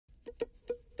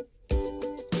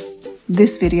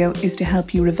This video is to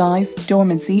help you revise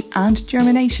dormancy and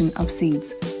germination of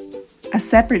seeds. A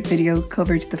separate video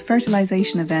covered the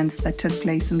fertilization events that took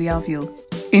place in the ovule.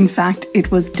 In fact, it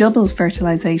was double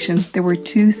fertilization. There were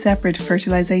two separate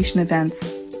fertilization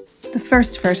events. The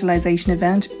first fertilization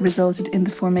event resulted in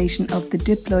the formation of the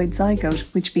diploid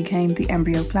zygote, which became the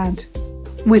embryo plant,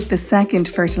 with the second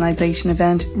fertilization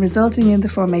event resulting in the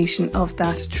formation of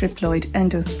that triploid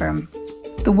endosperm.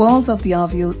 The walls of the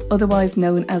ovule, otherwise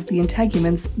known as the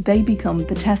integuments, they become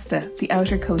the testa, the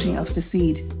outer coating of the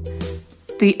seed.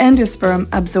 The endosperm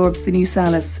absorbs the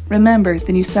nucellus. Remember,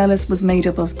 the nucellus was made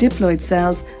up of diploid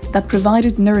cells that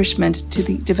provided nourishment to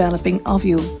the developing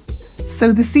ovule.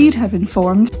 So the seed had been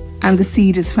formed, and the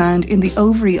seed is found in the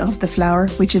ovary of the flower,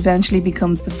 which eventually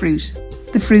becomes the fruit.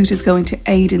 The fruit is going to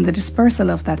aid in the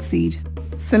dispersal of that seed.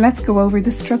 So let's go over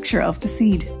the structure of the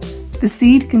seed. The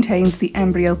seed contains the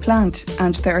embryo plant,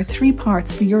 and there are three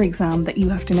parts for your exam that you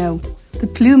have to know. The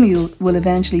plumule will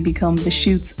eventually become the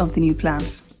shoots of the new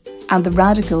plant, and the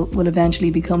radicle will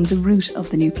eventually become the root of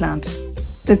the new plant.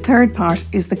 The third part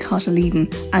is the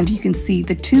cotyledon, and you can see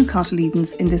the two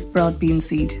cotyledons in this broad bean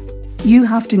seed. You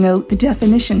have to know the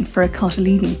definition for a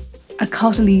cotyledon. A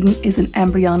cotyledon is an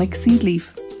embryonic seed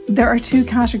leaf. There are two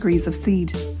categories of seed,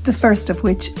 the first of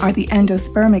which are the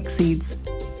endospermic seeds,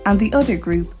 and the other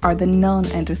group are the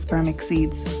non-endospermic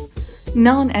seeds.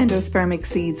 Non-endospermic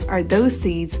seeds are those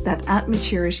seeds that at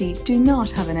maturity do not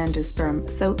have an endosperm,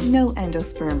 so no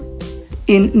endosperm.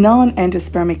 In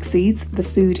non-endospermic seeds, the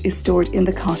food is stored in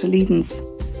the cotyledons.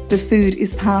 The food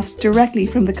is passed directly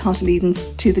from the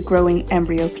cotyledons to the growing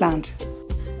embryo plant.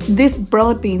 This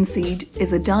broad bean seed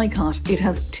is a dicot. It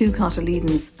has two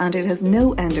cotyledons and it has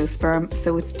no endosperm,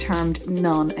 so it's termed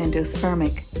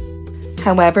non-endospermic.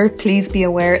 However, please be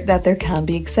aware that there can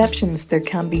be exceptions. There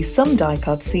can be some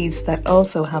dicot seeds that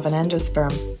also have an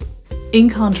endosperm. In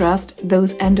contrast,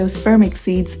 those endospermic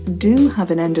seeds do have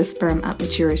an endosperm at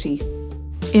maturity.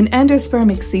 In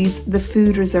endospermic seeds, the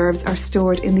food reserves are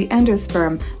stored in the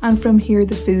endosperm, and from here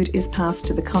the food is passed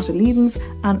to the cotyledons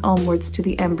and onwards to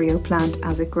the embryo plant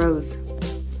as it grows.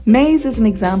 Maize is an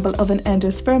example of an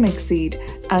endospermic seed,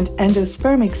 and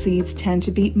endospermic seeds tend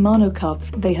to be monocots.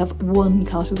 They have one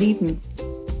cotyledon.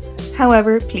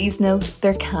 However, please note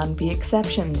there can be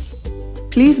exceptions.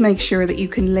 Please make sure that you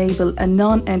can label a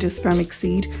non-endospermic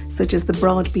seed, such as the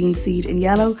broad bean seed in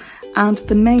yellow, and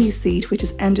the maize seed, which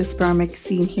is endospermic,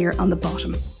 seen here on the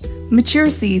bottom. Mature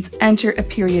seeds enter a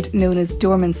period known as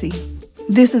dormancy.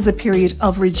 This is a period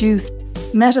of reduced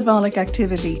metabolic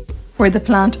activity, where the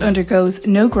plant undergoes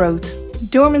no growth.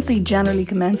 Dormancy generally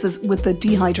commences with the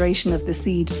dehydration of the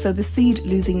seed, so the seed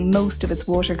losing most of its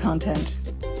water content.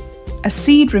 A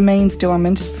seed remains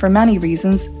dormant for many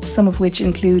reasons, some of which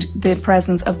include the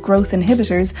presence of growth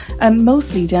inhibitors and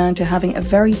mostly down to having a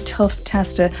very tough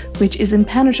testa which is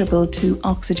impenetrable to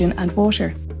oxygen and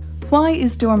water. Why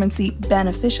is dormancy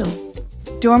beneficial?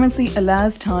 Dormancy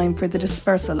allows time for the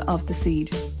dispersal of the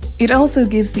seed. It also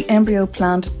gives the embryo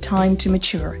plant time to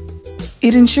mature.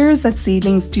 It ensures that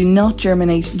seedlings do not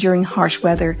germinate during harsh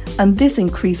weather, and this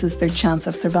increases their chance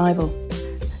of survival.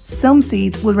 Some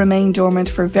seeds will remain dormant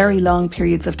for very long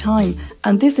periods of time,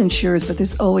 and this ensures that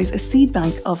there's always a seed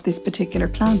bank of this particular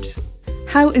plant.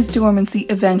 How is dormancy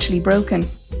eventually broken?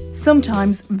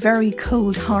 Sometimes very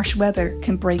cold, harsh weather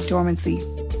can break dormancy.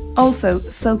 Also,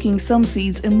 soaking some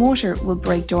seeds in water will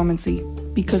break dormancy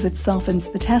because it softens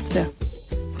the testa.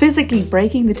 Physically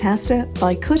breaking the testa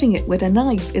by cutting it with a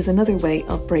knife is another way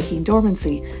of breaking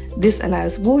dormancy. This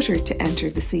allows water to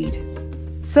enter the seed.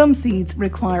 Some seeds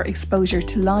require exposure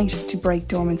to light to break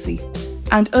dormancy,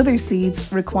 and other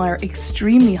seeds require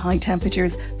extremely high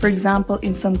temperatures, for example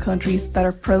in some countries that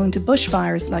are prone to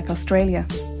bushfires like Australia.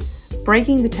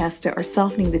 Breaking the testa or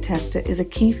softening the testa is a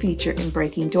key feature in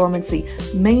breaking dormancy,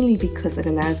 mainly because it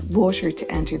allows water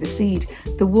to enter the seed.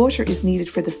 The water is needed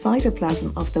for the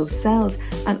cytoplasm of those cells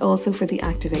and also for the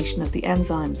activation of the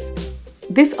enzymes.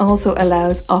 This also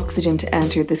allows oxygen to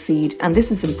enter the seed, and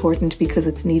this is important because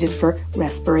it's needed for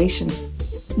respiration.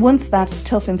 Once that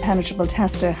tough impenetrable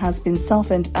testa has been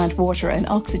softened and water and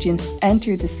oxygen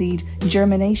enter the seed,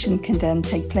 germination can then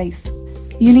take place.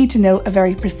 You need to know a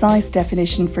very precise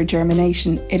definition for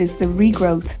germination. It is the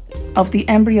regrowth of the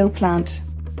embryo plant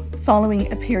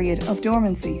following a period of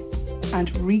dormancy,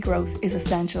 and regrowth is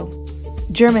essential.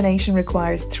 Germination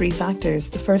requires three factors,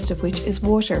 the first of which is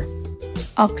water,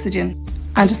 oxygen,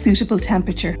 and a suitable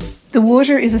temperature. The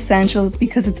water is essential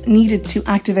because it's needed to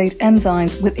activate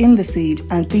enzymes within the seed,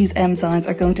 and these enzymes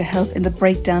are going to help in the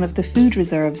breakdown of the food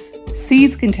reserves.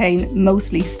 Seeds contain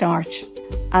mostly starch.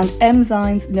 and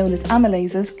enzymes known as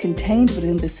amylases contained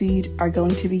within the seed are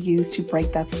going to be used to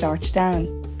break that starch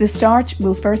down. The starch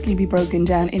will firstly be broken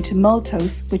down into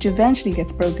maltose, which eventually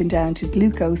gets broken down to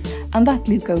glucose, and that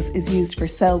glucose is used for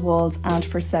cell walls and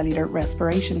for cellular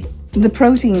respiration. The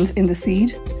proteins in the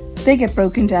seed, they get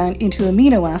broken down into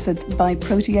amino acids by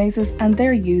proteases, and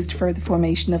they're used for the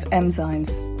formation of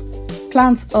enzymes.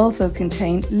 Plants also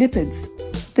contain lipids.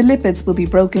 The lipids will be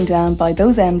broken down by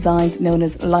those enzymes known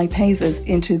as lipases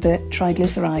into the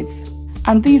triglycerides,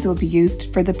 and these will be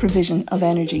used for the provision of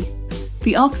energy.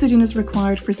 The oxygen is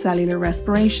required for cellular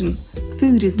respiration.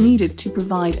 Food is needed to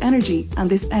provide energy, and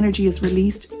this energy is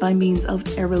released by means of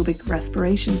aerobic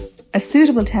respiration. A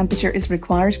suitable temperature is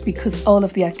required because all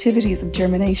of the activities of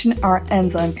germination are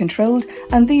enzyme controlled,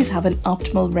 and these have an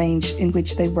optimal range in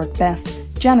which they work best,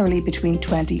 generally between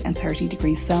 20 and 30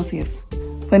 degrees Celsius.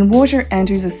 When water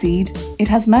enters a seed, it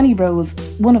has many roles,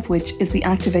 one of which is the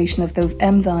activation of those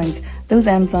enzymes. Those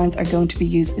enzymes are going to be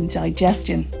used in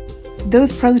digestion.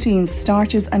 Those proteins,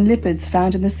 starches and lipids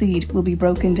found in the seed will be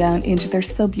broken down into their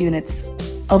subunits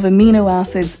of amino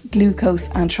acids, glucose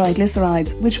and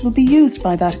triglycerides, which will be used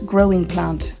by that growing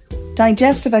plant.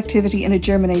 Digestive activity in a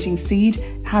germinating seed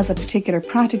has a particular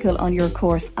practical on your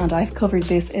course, and I've covered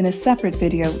this in a separate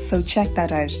video, so check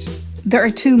that out. There are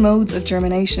two modes of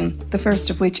germination, the first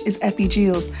of which is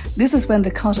epigeal. This is when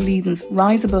the cotyledons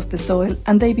rise above the soil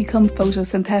and they become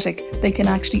photosynthetic. They can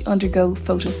actually undergo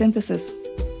photosynthesis.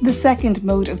 The second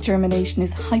mode of germination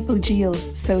is hypogeal,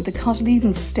 so the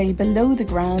cotyledons stay below the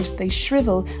ground, they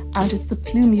shrivel, and it's the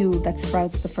plumule that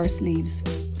sprouts the first leaves.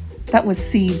 That was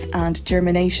seeds and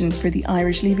germination for the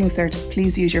Irish Leaving Cert.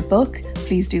 Please use your book,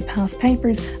 please do past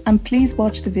papers, and please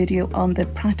watch the video on the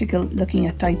practical looking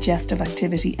at digestive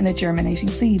activity in a germinating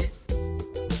seed.